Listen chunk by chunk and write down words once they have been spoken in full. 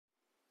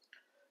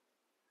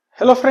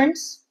Hello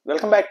friends,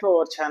 welcome back to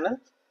our channel.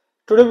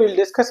 Today we will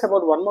discuss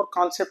about one more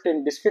concept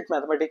in discrete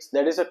mathematics,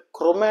 that is a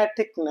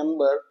chromatic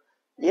number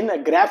in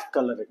a graph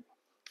coloring.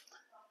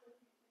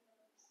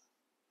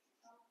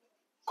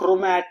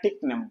 Chromatic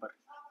number.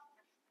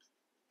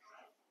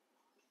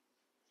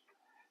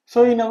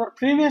 So in our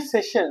previous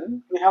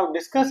session we have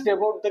discussed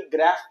about the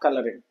graph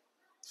coloring.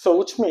 So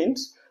which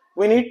means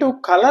we need to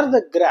color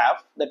the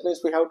graph, that means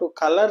we have to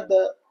color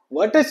the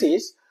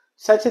vertices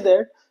such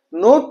that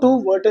no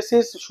two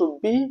vertices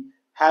should be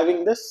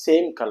having the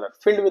same color,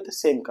 filled with the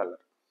same color.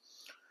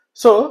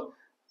 So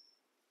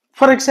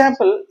for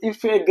example,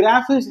 if a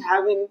graph is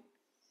having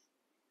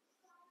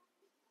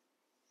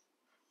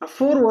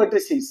four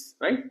vertices,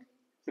 right?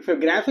 If a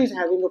graph is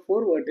having a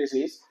four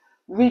vertices,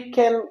 we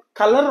can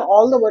color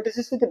all the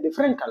vertices with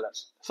different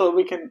colors. So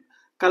we can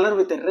color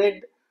with a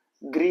red,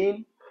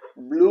 green,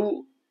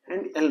 blue,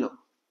 and yellow.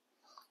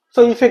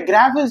 So if a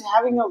graph is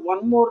having a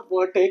one more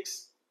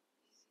vertex,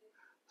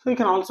 so you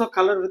can also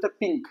color with a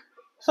pink.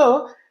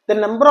 So the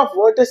number of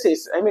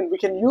vertices, I mean, we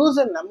can use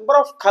a number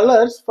of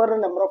colors for a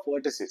number of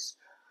vertices.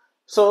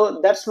 So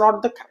that's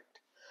not the correct.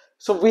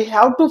 So we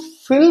have to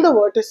fill the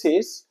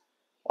vertices,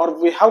 or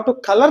we have to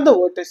color the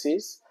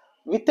vertices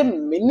with a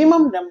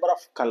minimum number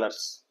of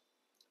colors.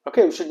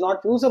 Okay, we should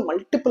not use a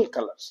multiple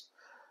colors.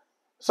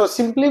 So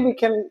simply we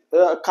can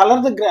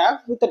color the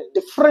graph with a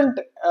different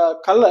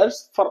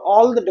colors for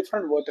all the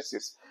different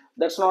vertices.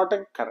 That's not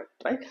a correct,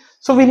 right?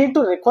 So we need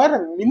to require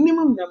a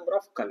minimum number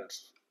of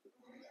colors.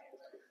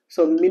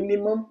 So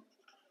minimum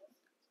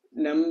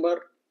number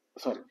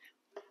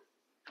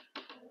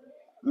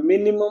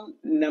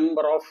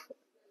of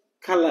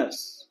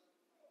colors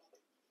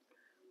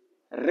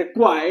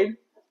required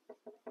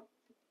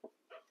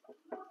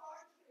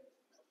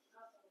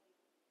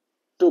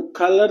to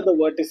color the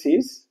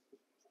vertices,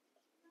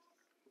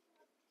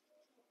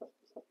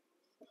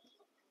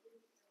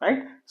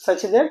 right,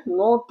 such that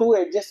no two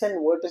adjacent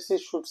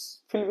vertices should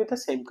fill with the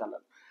same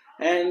color,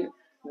 and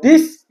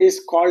this is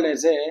called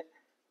as a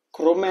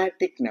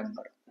chromatic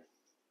number.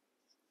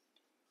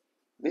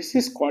 This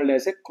is called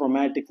as a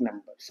chromatic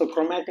number. So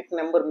chromatic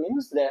number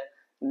means the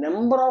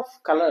number of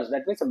colors,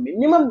 that means a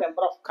minimum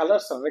number of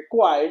colors are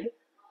required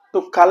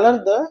to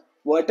color the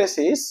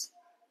vertices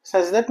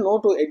such that no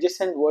two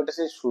adjacent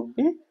vertices should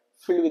be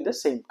filled with the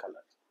same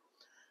color.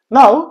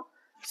 Now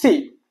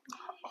see,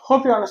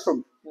 hope you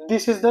understood.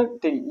 This is the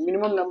thing.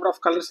 Minimum number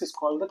of colors is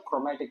called the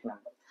chromatic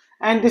number,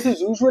 and this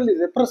is usually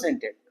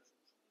represented.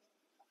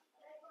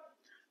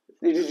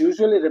 It is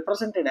usually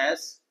represented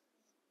as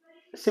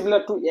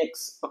similar to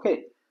x.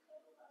 Okay,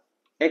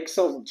 x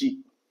of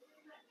g.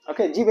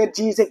 Okay, g, where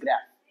g is a graph.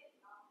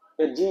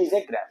 Where g is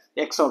a graph.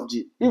 X of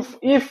g.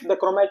 If the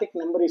chromatic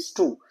number is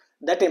 2,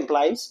 that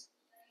implies,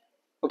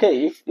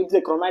 okay, if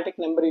the chromatic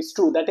number is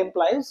 2, that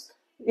implies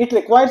it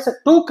requires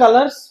two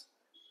colors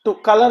to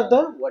color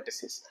the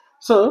vertices.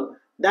 So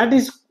that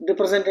is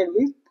represented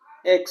with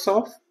x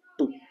of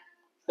 2.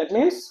 That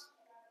means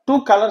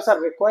two colors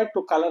are required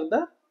to color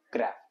the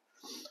graph.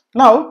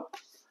 Now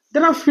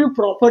there are few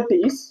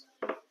properties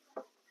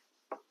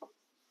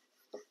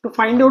to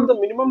find out the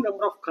minimum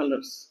number of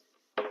colors,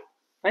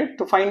 right,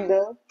 to find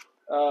the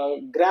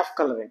graph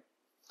coloring,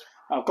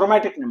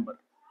 chromatic number.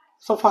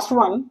 So first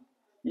one,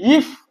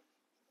 if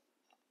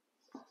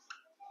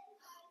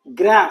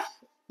graph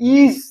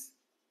is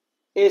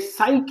a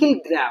cycle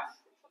graph,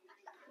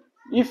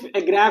 if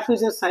a graph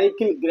is a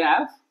cycle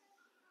graph,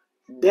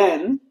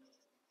 then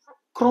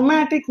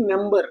chromatic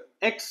number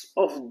x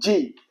of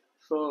g,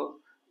 so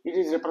it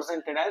is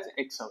represented as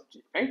x of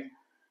g, right,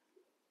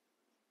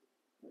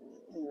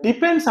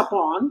 depends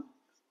upon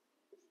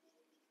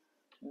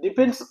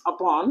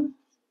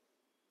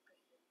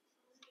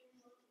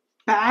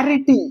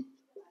parity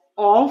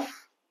of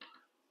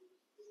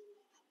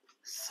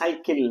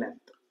cycle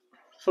length.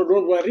 So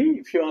don't worry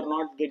if you are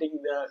not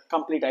getting the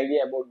complete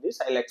idea about this,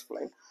 I'll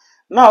explain.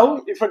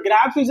 Now if a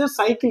graph is a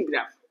cycle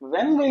graph,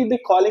 when we'll be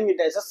calling it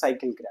as a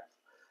cycle graph,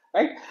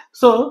 right?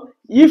 So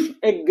if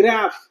a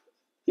graph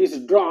is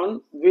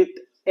drawn with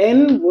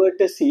n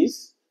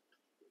vertices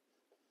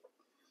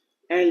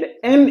and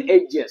n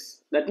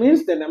edges, that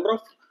means the number of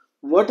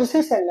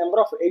vertices and number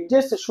of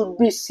edges should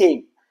be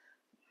same,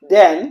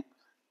 then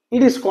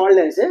it is called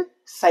as a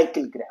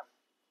cycle graph.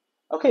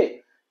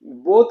 Okay,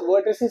 both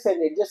vertices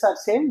and edges are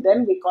same,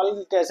 then we call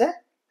it as a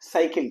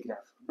cycle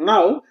graph.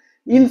 Now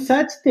in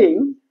such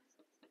thing,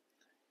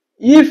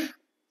 if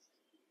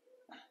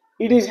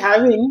it is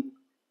having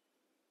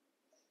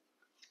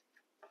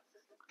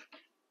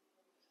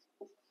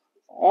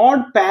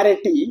odd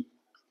parity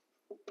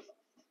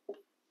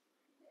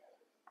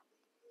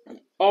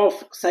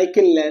of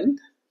cycle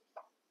length,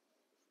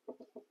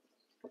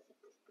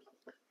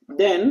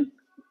 then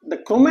the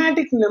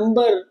chromatic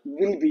number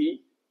will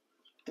be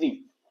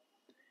 3,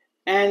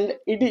 and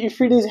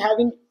if it is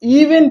having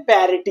even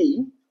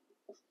parity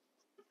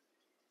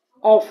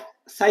of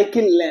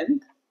cycle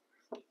length,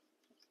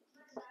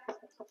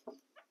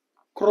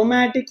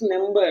 chromatic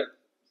number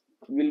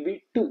will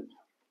be 2.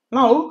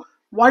 Now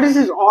what is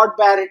this odd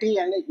parity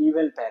and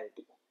even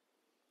parity?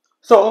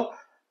 So,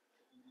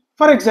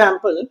 for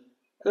example,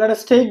 let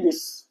us take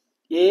this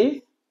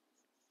A,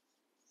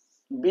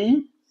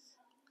 B,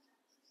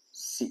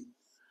 C.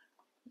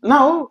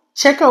 Now,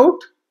 check out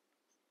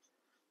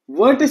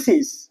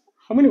vertices.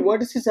 How many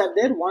vertices are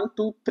there? 1,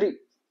 2, 3.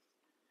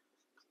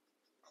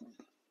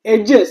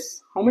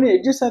 Edges. How many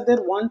edges are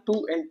there? 1,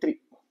 2, and 3.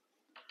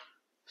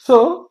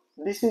 So,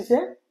 this is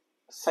a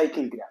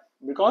cycle graph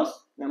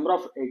because number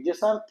of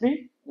edges are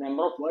 3,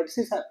 number of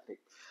vertices are 3.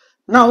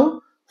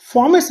 Now,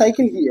 form a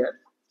cycle here.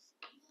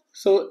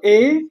 So,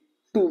 A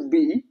to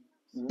B,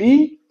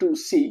 B to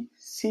C,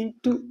 C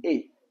to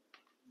A.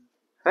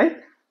 Right?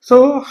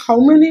 So, how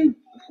many,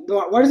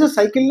 what is the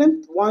cycle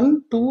length?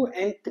 1, 2,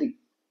 and 3.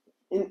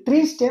 In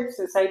 3 steps,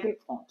 a cycle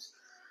forms.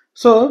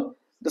 So,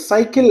 the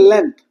cycle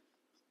length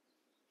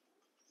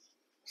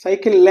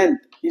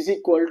is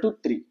equal to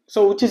 3.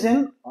 So, which is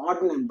an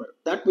odd number.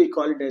 That we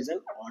call it as an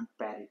odd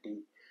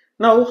parity.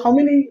 Now, how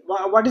many,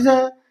 what is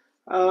a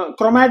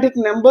chromatic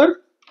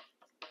number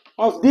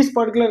of this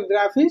particular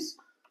graph is?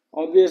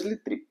 Obviously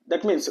 3.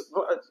 That means,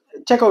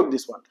 check out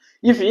this one.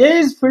 If A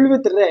is filled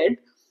with red,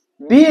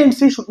 B and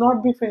C should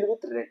not be filled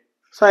with red.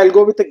 So, I will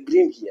go with a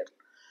green here.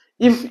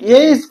 If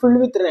A is filled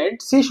with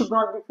red, C should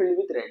not be filled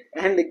with red.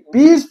 And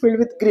B is filled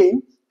with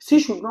green, C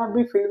should not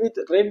be filled with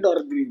red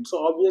or green.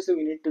 So obviously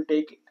we need to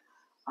take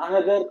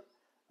another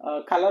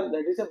color,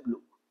 that is a blue.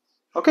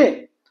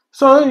 Okay.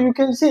 So you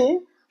can see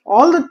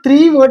all the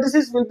 3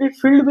 vertices will be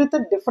filled with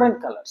a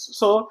different colors.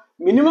 So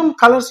minimum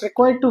colors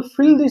required to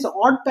fill this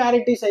odd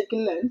parity cycle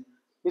length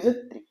is a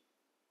 3.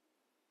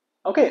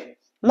 Okay.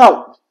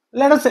 Now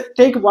let us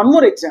take one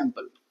more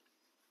example.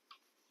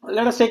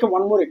 Let us take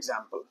one more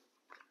example.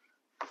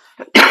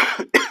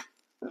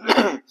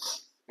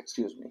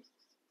 Excuse me.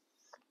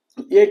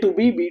 A to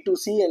B, B to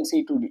C, and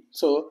C to D.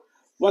 So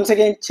once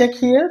again, check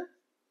here.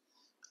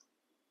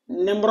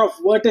 Number of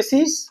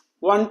vertices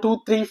 1, 2,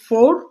 3,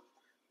 4.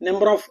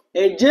 Number of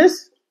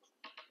edges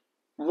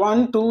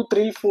 1, 2,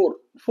 3, 4.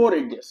 4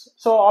 edges.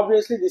 So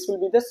obviously this will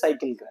be the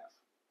cycle graph.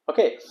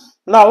 Okay.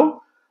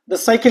 Now the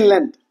cycle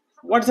length.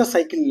 What is the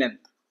cycle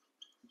length?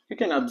 You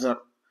can observe.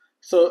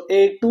 So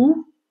A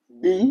to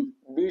B,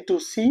 B to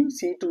C,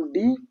 C to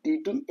D,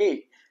 D to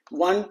A.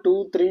 1,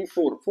 2, 3,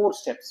 4. 4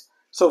 steps.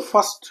 So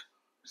first,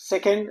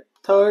 second,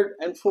 third,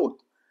 and fourth.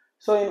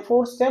 So in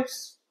 4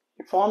 steps,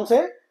 it forms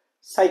a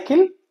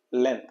cycle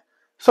length.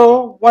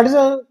 So what is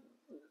the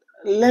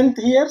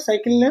length here?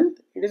 Cycle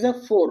length? It is a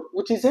 4,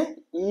 which is a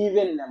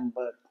even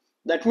number.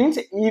 That means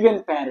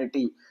even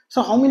parity.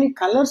 So how many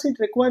colors it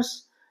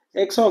requires?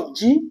 X of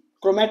G,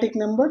 chromatic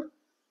number.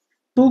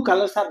 2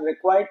 colors are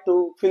required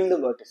to fill the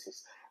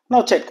vertices.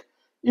 Now check.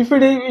 If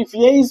if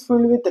A is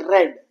filled with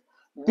red,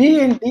 B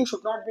and D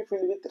should not be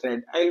filled with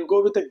red. I will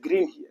go with a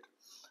green here.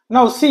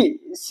 Now C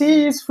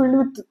is filled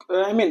with,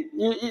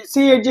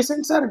 C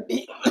adjacents are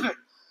D.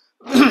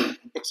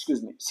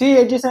 Excuse me. C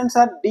adjacents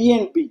are D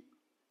and B.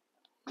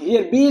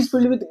 Here B is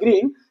filled with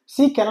green,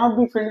 C cannot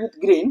be filled with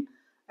green,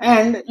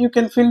 and you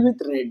can fill with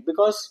red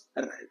because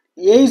A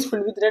is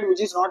filled with red,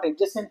 which is not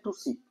adjacent to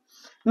C.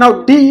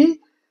 Now D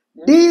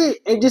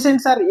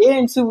adjacents are A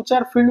and C, which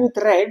are filled with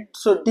red,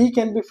 so D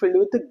can be filled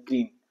with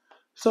green.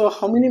 So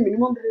how many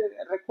minimum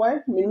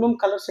required? Minimum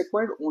colors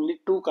required, only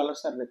 2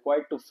 colors are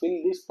required to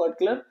fill this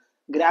particular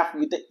graph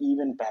with the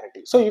even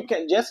parity. So you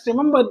can just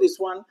remember this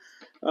one.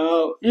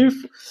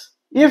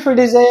 If it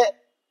is a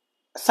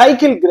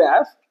cycle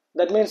graph,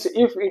 that means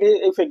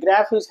if a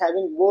graph is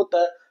having both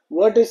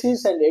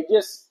vertices and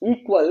edges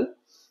equal,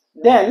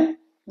 then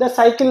the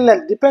cycle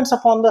length depends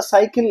upon the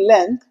cycle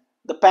length,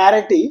 the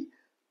parity.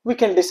 We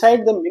can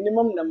decide the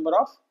minimum number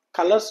of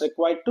colors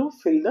required to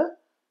fill the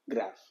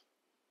graph,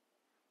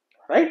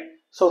 right?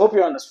 So hope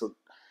you understood.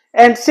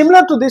 And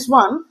similar to this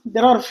one,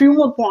 there are a few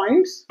more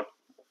points.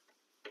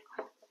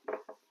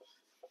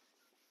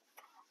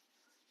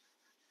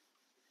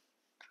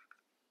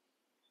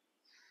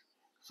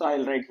 So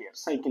I'll write here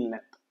cycle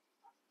length.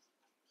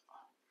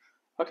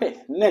 Okay,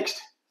 next,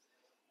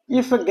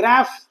 if a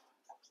graph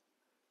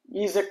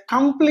is a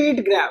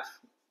complete graph,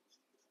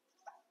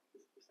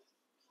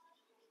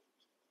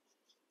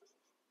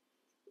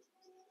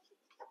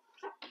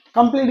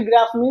 complete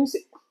graph means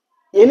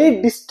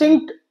any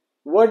distinct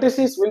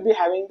vertices will be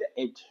having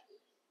the edge.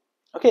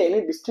 Okay,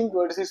 any distinct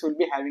vertices will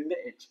be having the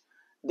edge.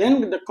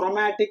 Then the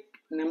chromatic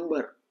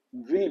number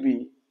will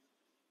be,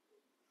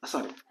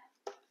 sorry,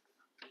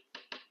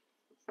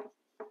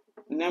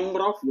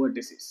 number of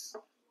vertices,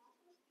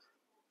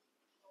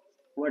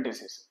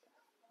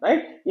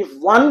 right? If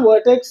one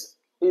vertex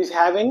is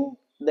having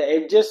the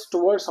edges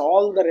towards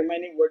all the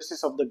remaining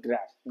vertices of the graph,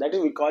 that is,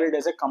 we call it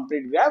as a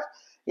complete graph.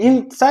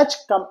 In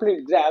such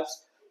complete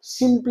graphs,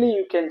 simply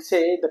you can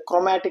say the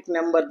chromatic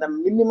number, the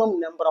minimum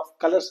number of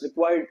colors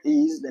required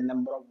is the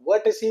number of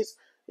vertices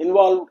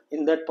involved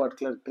in that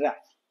particular graph.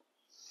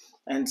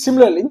 And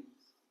similarly,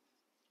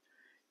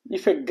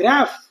 if a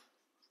graph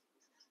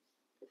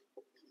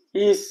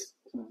is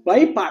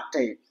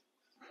bipartite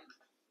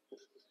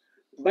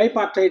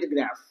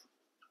graph,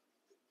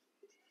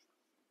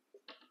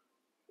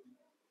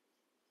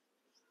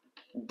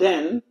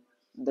 then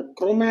the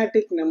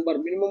chromatic number,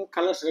 minimum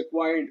colors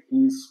required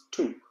is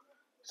 2.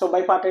 So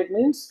bipartite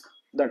means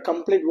the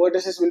complete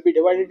vertices will be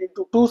divided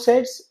into two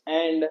sets,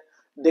 and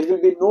there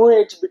will be no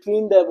edge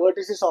between the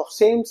vertices of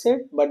same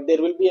set, but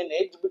there will be an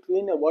edge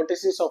between the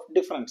vertices of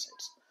different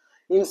sets.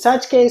 In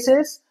such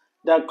cases,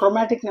 the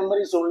chromatic number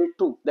is only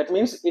 2. That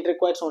means it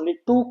requires only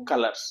 2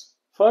 colors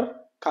for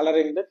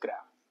coloring the graph.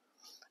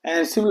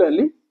 And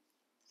similarly,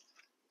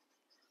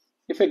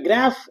 if a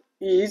graph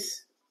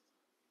is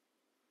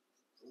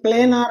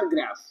planar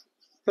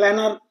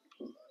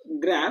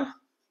graph,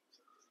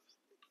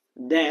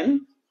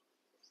 then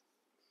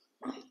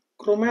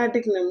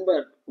chromatic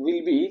number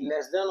will be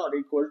less than or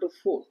equal to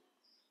 4.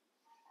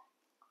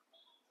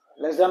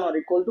 Less than or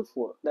equal to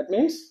 4. That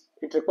means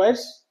it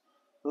requires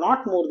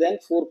not more than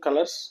 4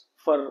 colors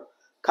for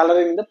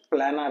coloring the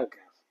planar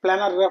graph.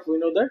 Planar graph, we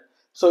know that.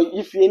 So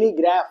if any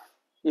graph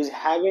is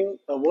having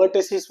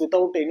vertices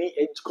without any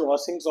edge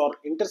crossings or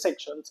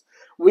intersections,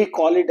 we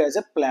call it as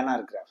a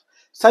planar graph.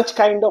 Such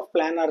kind of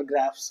planar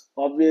graphs,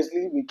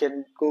 obviously we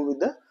can go with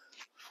the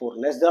 4,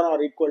 less than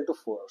or equal to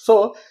 4.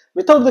 So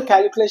without the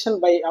calculation,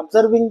 by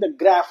observing the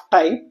graph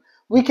type,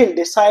 we can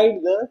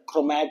decide the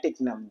chromatic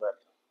number.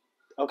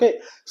 Okay,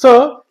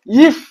 so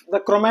if the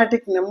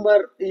chromatic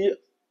number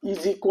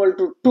is equal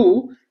to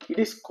 2, it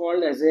is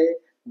called as a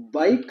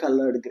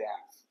bicolored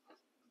graph.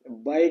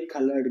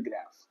 Bicolored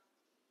graph,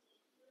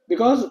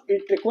 because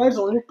it requires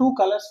only 2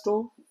 colors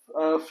to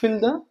fill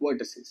the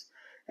vertices.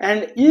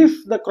 And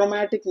if the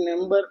chromatic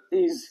number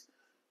is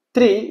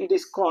 3, it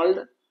is called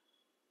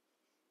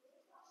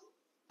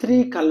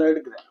 3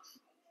 colored graph.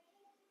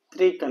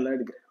 3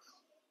 colored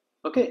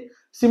graph. Okay,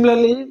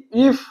 similarly,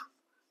 if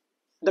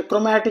the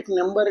chromatic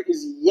number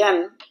is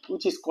n,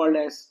 which is called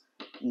as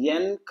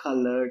n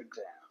colored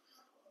graph.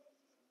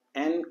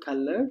 N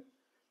colored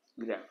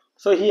graph.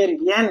 So here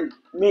n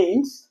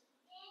means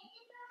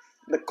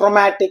the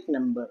chromatic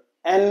number.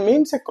 N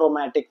means a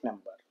chromatic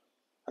number,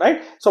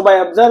 right? So by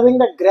observing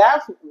the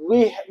graph,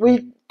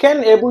 we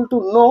can able to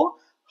know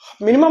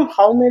minimum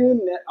how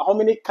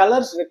many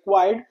colors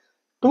required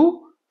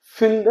to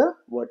fill the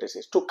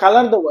vertices, to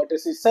color the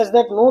vertices, such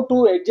that no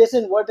two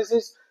adjacent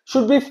vertices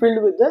should be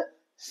filled with the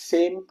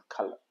same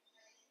color,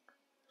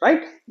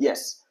 right?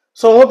 Yes.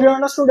 So hope you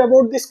understood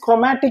about this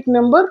chromatic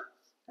number,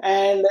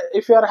 and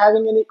if you are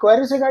having any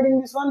queries regarding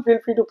this one, feel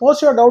free to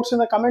post your doubts in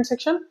the comment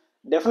section.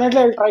 Definitely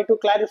I will try to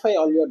clarify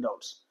all your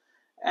doubts.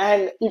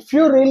 And if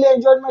you really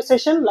enjoyed my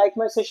session, like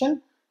my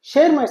session,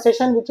 share my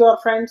session with your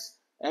friends,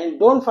 and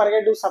don't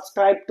forget to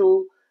subscribe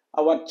to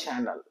our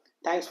channel.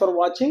 Thanks for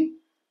watching.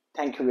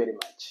 Thank you very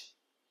much.